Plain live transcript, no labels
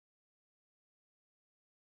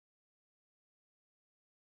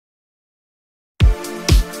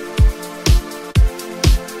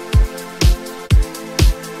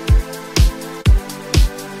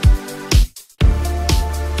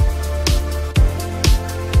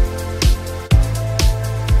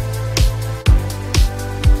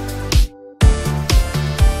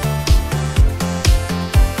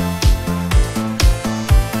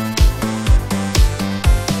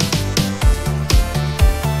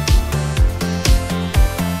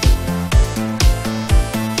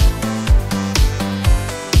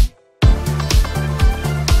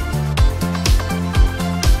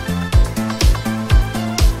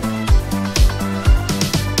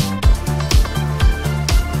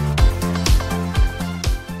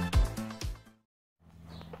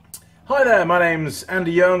Hi there, my name's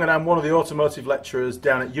Andy Young and I'm one of the automotive lecturers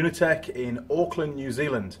down at Unitec in Auckland, New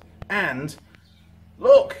Zealand. And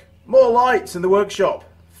look, more lights in the workshop.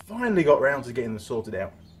 Finally got round to getting them sorted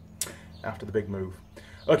out after the big move.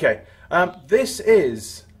 Okay, this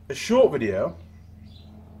is a short video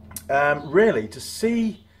really to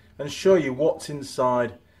see and show you what's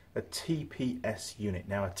inside a TPS unit.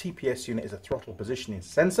 Now a TPS unit is a throttle positioning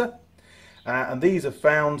sensor, and these are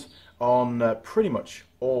found on pretty much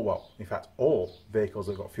all, well, in fact all vehicles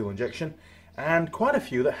that have got fuel injection, and quite a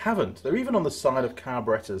few that haven't. They're even on the side of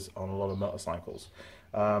carburetors on a lot of motorcycles,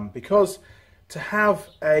 because to have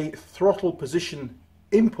a throttle position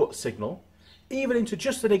input signal, even into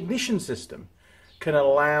just an ignition system, can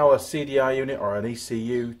allow a CDI unit or an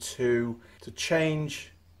ECU to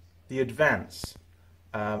change the advance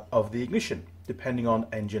of the ignition, depending on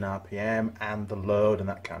engine RPM and the load and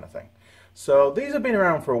that kind of thing. So these have been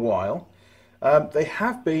around for a while. They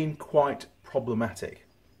have been quite problematic.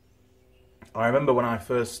 I remember when I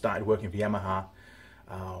first started working for Yamaha,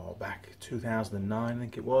 back 2009 I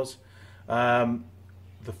think it was,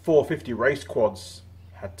 the 450 race quads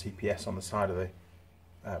had TPS on the side of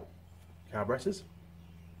the carburetors,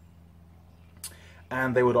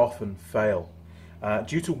 and they would often fail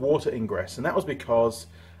due to water ingress, and that was because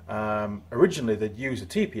originally they'd use a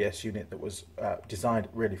TPS unit that was designed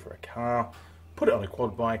really for a car, put it on a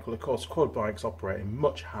quad bike. Well, of course, quad bikes operate in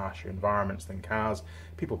much harsher environments than cars.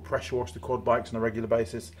 People pressure wash the quad bikes on a regular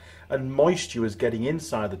basis, and moisture was getting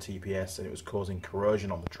inside the TPS and it was causing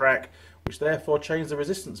corrosion on the track, which therefore changed the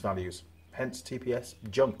resistance values. Hence TPS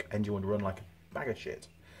junk, engine would run like a bag of shit,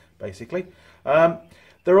 basically.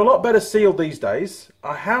 They're a lot better sealed these days.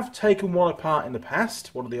 I have taken one apart in the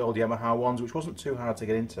past, one of the old Yamaha ones, which wasn't too hard to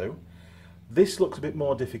get into. This looks a bit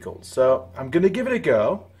more difficult, so I'm going to give it a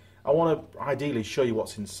go. I want to ideally show you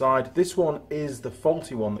what's inside. This one is the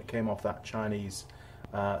faulty one that came off that Chinese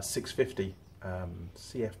 650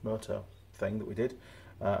 CFMoto thing that we did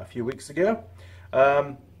a few weeks ago.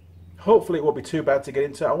 Hopefully it won't be too bad to get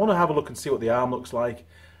into. I want to have a look and see what the arm looks like,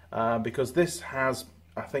 because this has,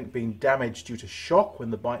 I think, been damaged due to shock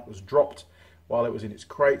when the bike was dropped while it was in its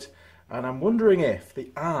crate, and I'm wondering if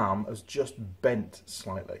the arm has just bent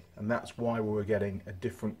slightly, and that's why we were getting a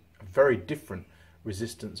very different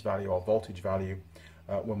resistance value or voltage value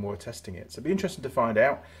when we were testing it. So it'd be interesting to find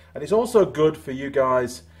out, and it's also good for you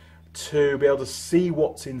guys to be able to see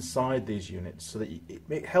what's inside these units, so that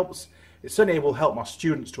it helps. It certainly will help my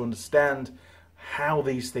students to understand how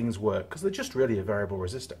these things work, because they're just really a variable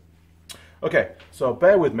resistor. Okay, so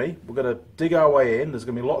bear with me. We're going to dig our way in. There's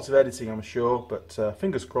going to be lots of editing, I'm sure, but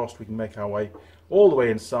fingers crossed we can make our way all the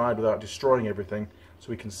way inside without destroying everything, so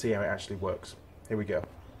we can see how it actually works. Here we go.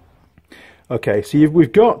 Okay, so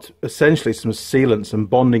we've got essentially some sealants and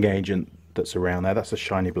bonding agent that's around there. That's the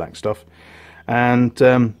shiny black stuff. And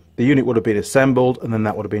the unit would have been assembled, and then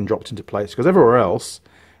that would have been dropped into place, because everywhere else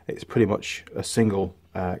it's pretty much a single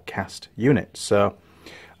cast unit. So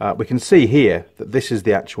we can see here that this is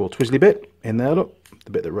the actual twizzly bit in there, look, the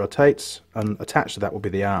bit that rotates, and attached to that will be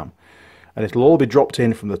the arm. And it'll all be dropped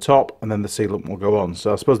in from the top, and then the sealant will go on.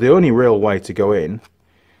 So I suppose the only real way to go in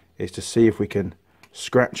is to see if we can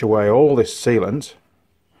scratch away all this sealant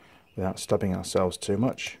without stabbing ourselves too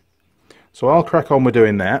much. So I'll crack on with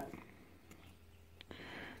doing that.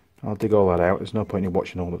 I'll dig all that out. There's no point in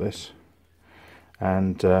watching all of this.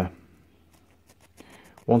 And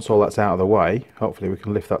once all that's out of the way, hopefully we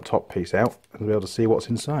can lift that top piece out and be able to see what's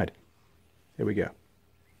inside. Here we go.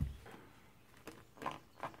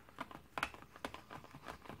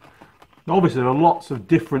 Obviously there are lots of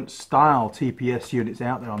different style TPS units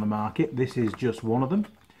out there on the market. This is just one of them.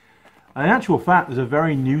 And in actual fact, there's a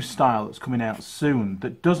very new style that's coming out soon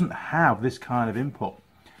that doesn't have this kind of input.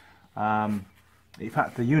 In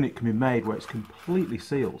fact, the unit can be made where it's completely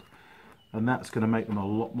sealed, and that's going to make them a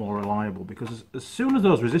lot more reliable, because as soon as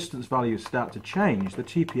those resistance values start to change, the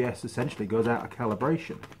TPS essentially goes out of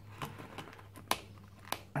calibration.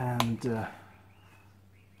 And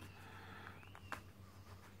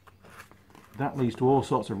that leads to all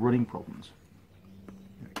sorts of running problems.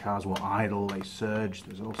 Cars will idle, they surge,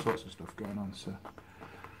 there's all sorts of stuff going on.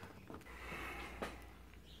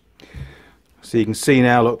 So you can see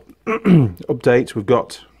now, look, updates, we've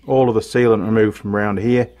got all of the sealant removed from around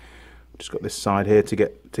here. Just got this side here to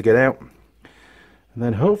get out. And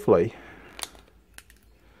then hopefully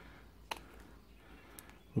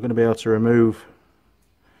we're going to be able to remove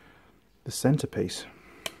the centerpiece.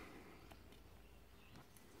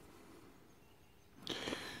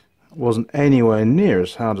 It wasn't anywhere near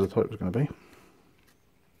as hard as I thought it was going to be.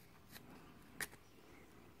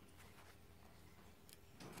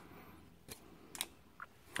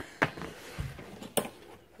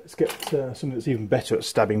 get something that's even better at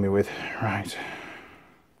stabbing me with. Right.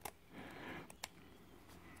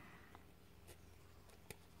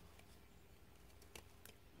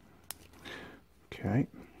 Okay.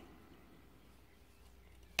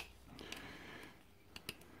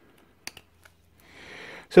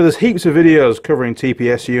 So there's heaps of videos covering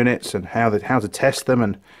TPS units and how to test them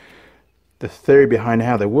and the theory behind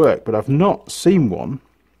how they work, but I've not seen one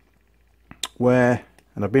where,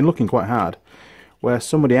 and I've been looking quite hard, where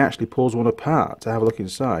somebody actually pulls one apart to have a look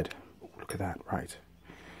inside. Look at that, right.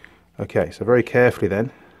 Okay, so very carefully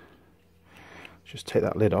then, just take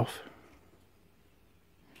that lid off,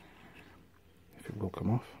 if it will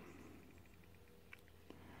come off.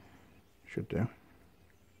 Should do.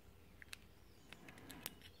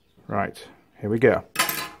 Right, here we go.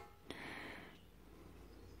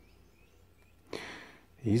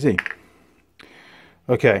 Easy.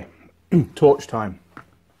 Okay, torch time.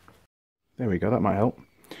 There we go, that might help.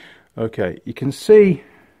 Okay, you can see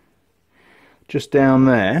just down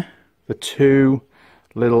there the two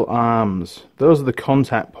little arms. Those are the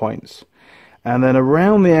contact points. And then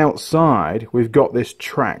around the outside we've got this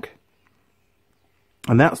track.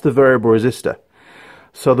 And that's the variable resistor.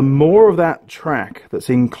 So the more of that track that's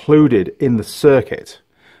included in the circuit,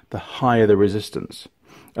 the higher the resistance.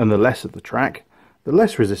 And the less of the track, the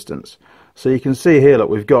less resistance. So you can see here, look,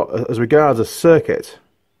 we've got, as regards a circuit,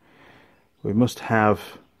 we must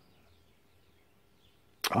have,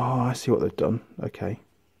 oh, I see what they've done. Okay.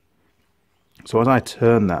 So as I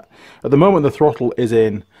turn that, at the moment the throttle is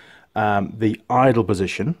in the idle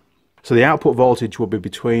position. So the output voltage will be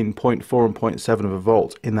between 0.4 and 0.7 of a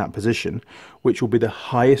volt in that position, which will be the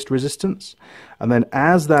highest resistance. And then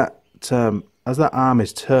as that arm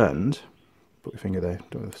is turned, put your finger there,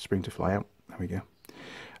 don't want the spring to fly out. There we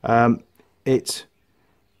go. It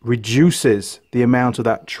reduces the amount of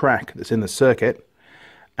that track that's in the circuit,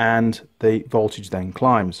 and the voltage then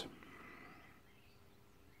climbs.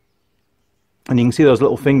 And you can see those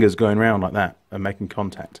little fingers going around like that and making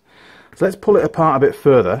contact. So let's pull it apart a bit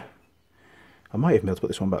further. I might even be able to put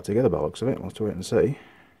this one back together by the looks of it. We'll have to wait and see. And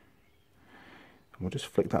we'll just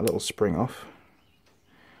flick that little spring off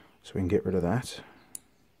so we can get rid of that.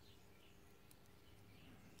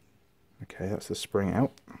 Okay, that's the spring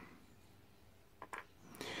out.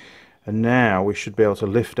 And now we should be able to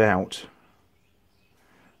lift out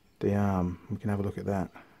the arm. We can have a look at that.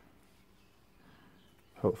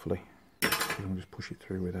 Hopefully. We can just push it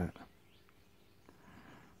through with that.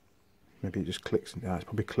 Maybe it just clicks. It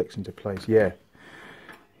probably clicks into place. Yeah.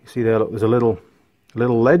 You see there, look, there's a little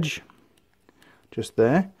ledge just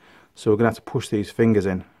there. So we're going to have to push these fingers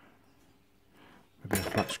in. Maybe a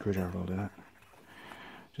flat screwdriver will do that.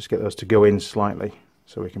 Just get those to go in slightly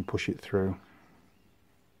so we can push it through.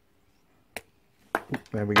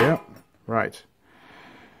 There we go. Right.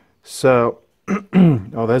 So,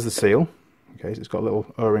 oh, there's the seal. Okay, so it's got a little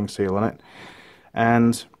O-ring seal on it.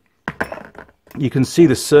 And you can see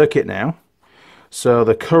the circuit now. So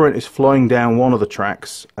the current is flowing down one of the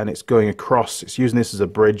tracks and it's going across. It's using this as a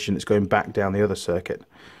bridge and it's going back down the other circuit.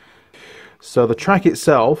 So the track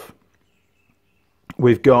itself,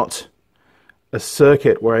 we've got a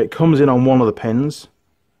circuit where it comes in on one of the pins,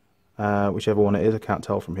 whichever one it is, I can't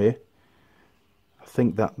tell from here. I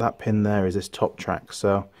think that pin there is this top track.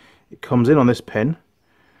 So it comes in on this pin,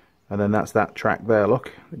 and then that's that track there,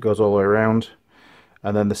 look, it goes all the way around.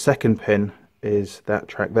 And then the second pin is that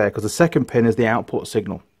track there, because the second pin is the output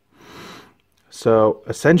signal. So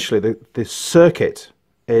essentially the circuit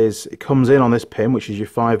is, it comes in on this pin, which is your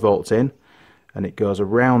 5 volts in, and it goes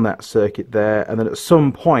around that circuit there, and then at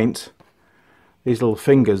some point these little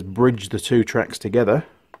fingers bridge the two tracks together,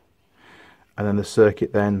 and then the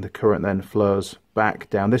circuit then, the current then flows back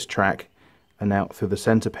down this track and out through the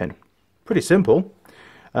center pin. Pretty simple.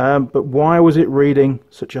 But why was it reading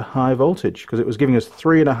such a high voltage? Because it was giving us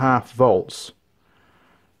 3.5 volts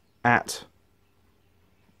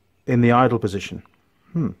in the idle position.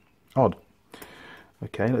 Odd.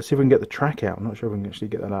 Okay, let's see if we can get the track out. I'm not sure if we can actually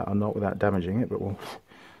get that out or not without damaging it, but we'll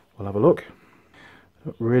have a look. I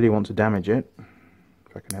don't really want to damage it.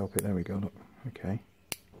 If I can help it, there we go, look. Okay.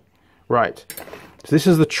 Right, so this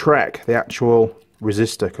is the track, the actual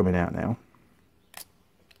resistor coming out now.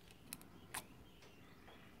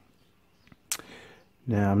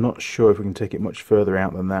 Now, I'm not sure if we can take it much further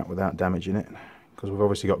out than that without damaging it, because we've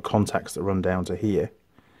obviously got contacts that run down to here.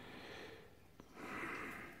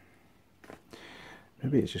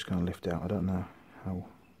 Maybe it's just going to lift out, I don't know how.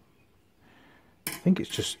 I think it's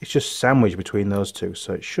just sandwiched between those two,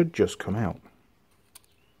 so it should just come out.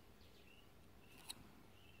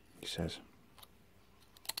 He says,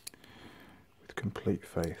 with complete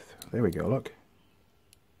faith. There we go, look.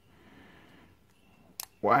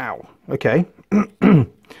 Wow. Okay.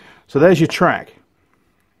 So there's your track.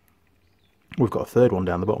 We've got a third one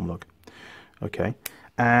down the bottom, look. Okay.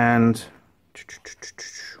 And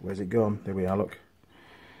where's it gone? There we are, look.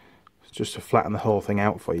 Just to flatten the whole thing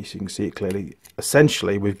out for you so you can see it clearly.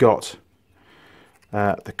 Essentially, we've got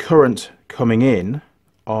the current coming in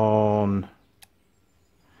on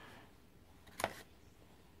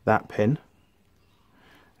that pin,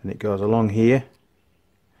 and it goes along here,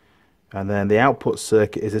 and then the output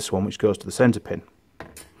circuit is this one, which goes to the center pin.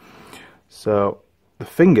 So the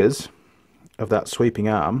fingers of that sweeping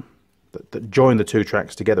arm that join the two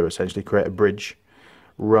tracks together essentially create a bridge,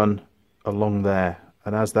 run along there,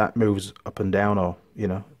 and as that moves up and down, or you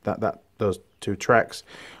know, those two tracks,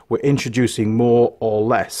 we're introducing more or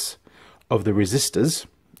less of the resistors,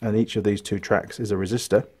 and each of these two tracks is a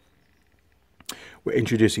resistor. We're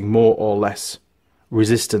introducing more or less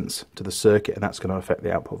resistance to the circuit, and that's going to affect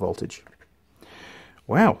the output voltage.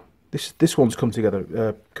 Wow, this one's come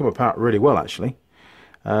apart really well, actually.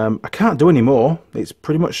 I can't do any more. It's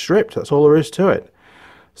pretty much stripped. That's all there is to it.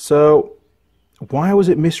 So why was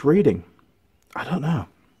it misreading? I don't know.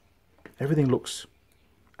 Everything looks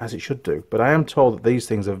as it should do, but I am told that these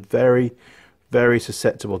things are very, very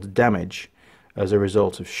susceptible to damage as a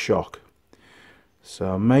result of shock.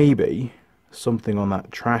 So maybe something on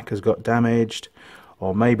that track has got damaged,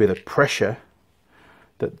 or maybe the pressure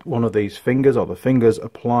that one of these fingers or the fingers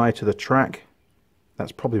apply to the track,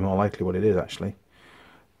 that's probably more likely what it is actually,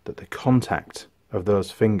 that the contact of those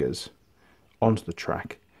fingers onto the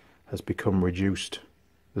track has become reduced.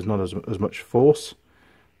 There's not as much force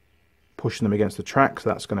pushing them against the track, so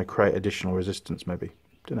that's going to create additional resistance maybe.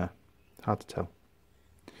 Don't know, hard to tell.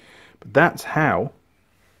 But that's how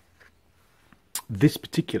this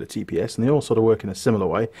particular TPS, and they all sort of work in a similar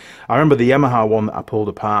way. I remember the Yamaha one that I pulled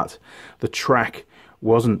apart, the track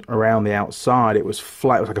wasn't around the outside, it was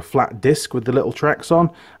flat. It was like a flat disc with the little tracks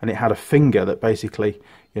on, and it had a finger that basically,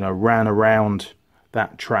 you know, ran around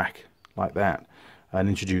that track like that and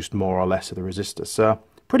introduced more or less of the resistor. So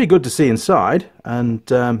pretty good to see inside,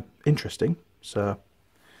 and interesting. So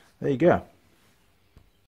there you go.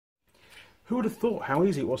 Who would have thought how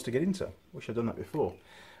easy it was to get into? Wish I'd done that before.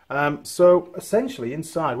 So essentially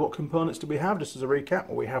inside, what components do we have? Just as a recap,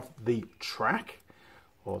 well, we have the track,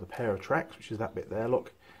 or the pair of tracks, which is that bit there,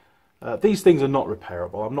 look. These things are not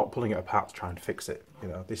repairable. I'm not pulling it apart to try and fix it. You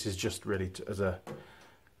know, this is just really as a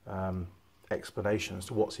explanation as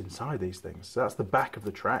to what's inside these things. So that's the back of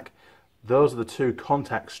the track. Those are the two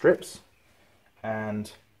contact strips,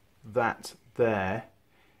 and that there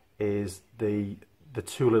is the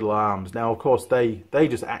two little arms. Now, of course, they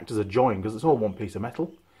just act as a join because it's all one piece of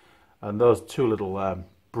metal. And those two little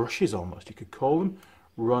brushes, almost you could call them,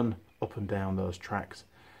 run up and down those tracks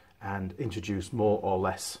and introduce more or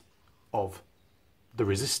less of the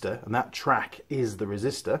resistor, and that track is the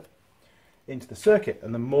resistor, into the circuit.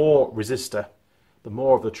 And the more resistor, the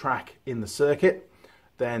more of the track in the circuit,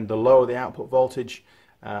 then the lower the output voltage,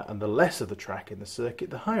 and the less of the track in the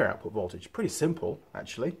circuit, the higher output voltage. Pretty simple,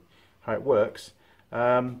 actually, how it works.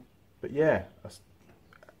 But yeah,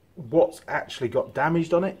 what's actually got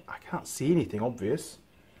damaged on it, I can't see anything obvious.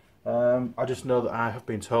 I just know that I have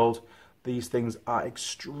been told these things are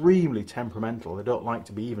extremely temperamental. They don't like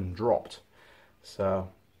to be even dropped. So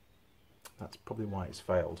that's probably why it's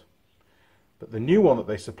failed. But the new one that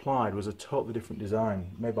they supplied was a totally different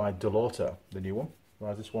design, made by Dell'Auto, the new one.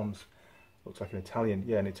 Whereas this one's looks like an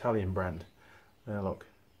Italian brand. There, look.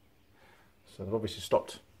 So they've obviously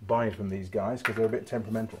stopped buying from these guys because they're a bit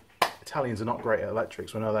temperamental. Italians are not great at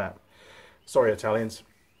electrics, we know that. Sorry, Italians.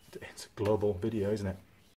 It's a global video, isn't it?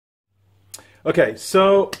 Okay,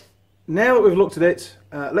 so now that we've looked at it,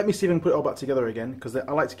 let me see if I can put it all back together again, because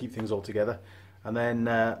I like to keep things all together. And then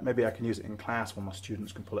maybe I can use it in class when my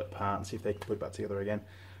students can pull it apart and see if they can put it back together again.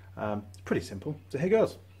 It's pretty simple. So here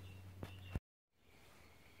goes.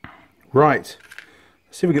 Right,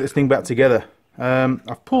 let's see if we get this thing back together.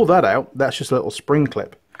 I've pulled that out. That's just a little spring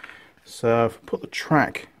clip. So if I put the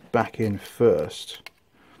track back in first,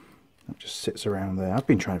 it just sits around there. I've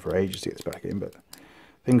been trying for ages to get this back in, but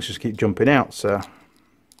things just keep jumping out. So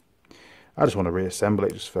I just want to reassemble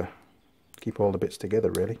it just for keep all the bits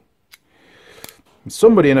together, really. And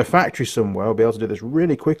somebody in a factory somewhere will be able to do this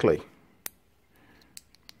really quickly.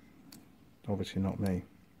 Obviously not me.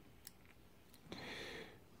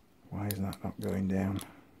 Why is that not going down?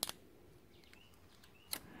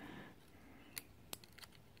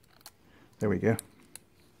 There we go.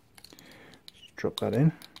 Just drop that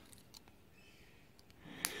in.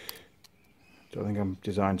 Don't think I'm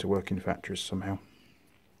designed to work in factories somehow.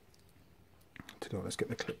 Let's get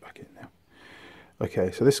the clip back in now.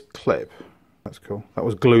 Okay, so this clip That's cool. That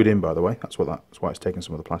was glued in, by the way. That's why it's taken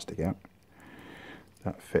some of the plastic out.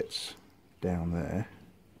 That fits down there,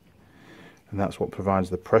 and that's what provides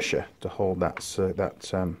the pressure to hold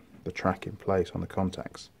the track in place on the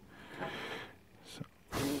contacts. So.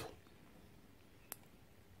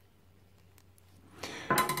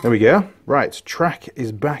 There we go. Right, track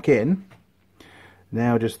is back in.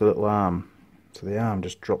 Now just the little arm. So the arm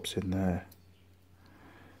just drops in there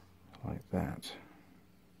like that.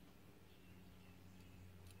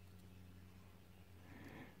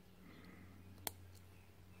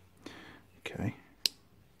 Okay,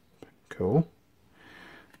 cool.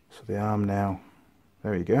 So the arm now,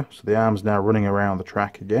 there you go. So the arm's now running around the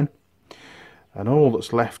track again. And all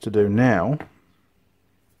that's left to do now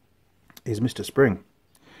is Mr. Spring.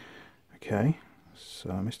 Okay, so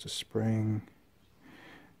Mr. Spring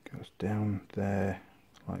goes down there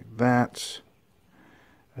like that.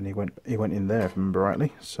 And he went in there, if I remember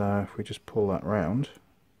rightly. So if we just pull that round,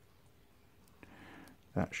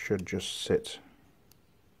 that should just sit.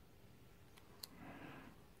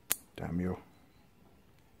 Damn you.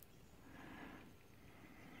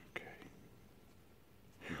 Okay.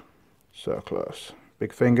 So close.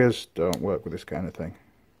 Big fingers don't work with this kind of thing.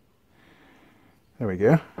 There we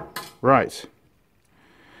go. Right.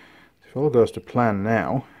 If all goes to plan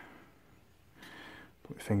now,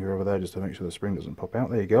 put my finger over there just to make sure the spring doesn't pop out.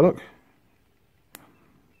 There you go, look.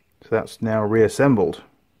 So that's now reassembled.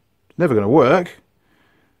 It's never going to work,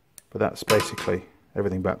 but that's basically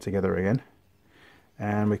everything back together again.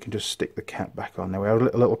 And we can just stick the cap back on. Now we have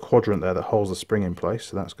a little quadrant there that holds the spring in place,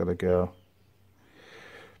 so that's got to go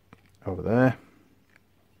over there.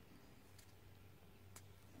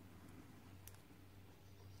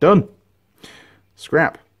 Done.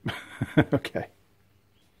 Scrap. Okay.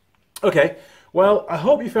 Okay, well, I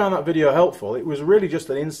hope you found that video helpful. It was really just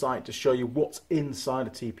an insight to show you what's inside a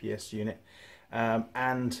TPS unit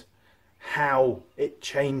and how it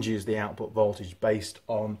changes the output voltage based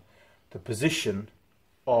on the position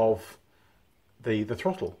of the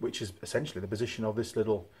throttle, which is essentially the position of this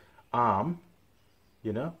little arm,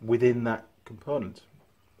 you know, within that component,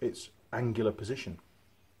 its angular position.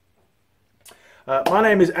 My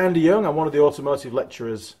name is Andy Young. I'm one of the automotive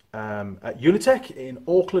lecturers at Unitec in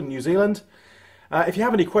Auckland, New Zealand. If you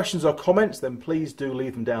have any questions or comments, then please do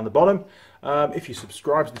leave them down the bottom. If you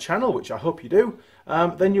subscribe to the channel, which I hope you do,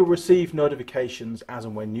 then you'll receive notifications as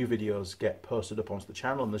and when new videos get posted up onto the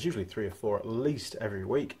channel, and there's usually 3 or 4 at least every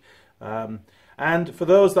week. And for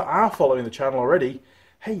those that are following the channel already,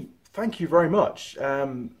 hey, thank you very much.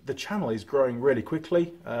 The channel is growing really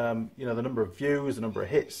quickly. You know, the number of views, the number of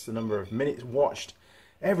hits, the number of minutes watched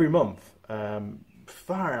every month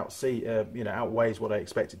far outweighs what I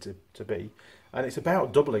expected to be. And it's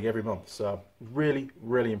about doubling every month, so really,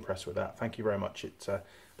 really impressed with that. Thank you very much. It's a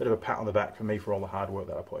bit of a pat on the back for me for all the hard work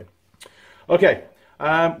that I put in. Okay,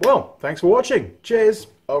 well, thanks for watching. Cheers,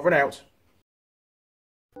 over and out.